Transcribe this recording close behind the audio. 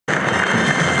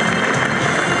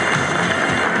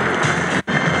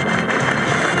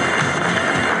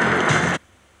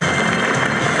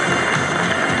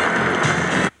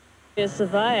A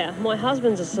surveyor. My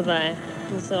husband's a surveyor.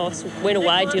 And so I went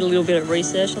away, did a little bit of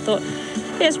research. I thought,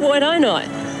 yes, why don't I?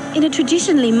 In a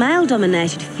traditionally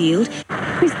male-dominated field,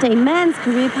 Christine Mann's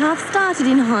career path started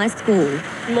in high school.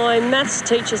 My maths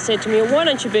teacher said to me, why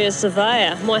don't you be a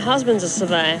surveyor? My husband's a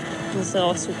surveyor. And so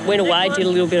I went away, did a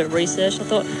little bit of research. I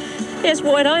thought, yes,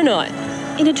 why don't I?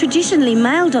 In a traditionally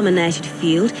male-dominated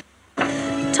field,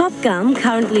 Top Gum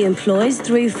currently employs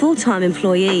 3 full-time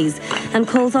employees and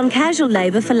calls on casual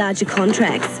labour for larger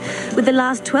contracts, with the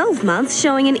last 12 months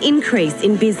showing an increase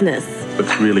in business.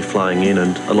 It's really flowing in,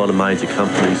 and a lot of major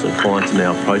companies and clients are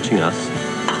now approaching us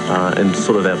and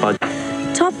sort of our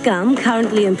budget. Top Gum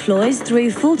currently employs 3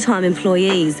 full-time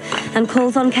employees and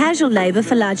calls on casual labour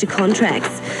for larger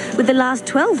contracts, with the last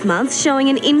 12 months showing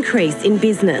an increase in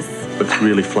business. It's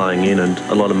really flowing in, and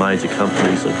a lot of major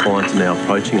companies and clients are now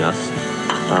approaching us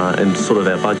and sort of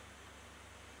our budget.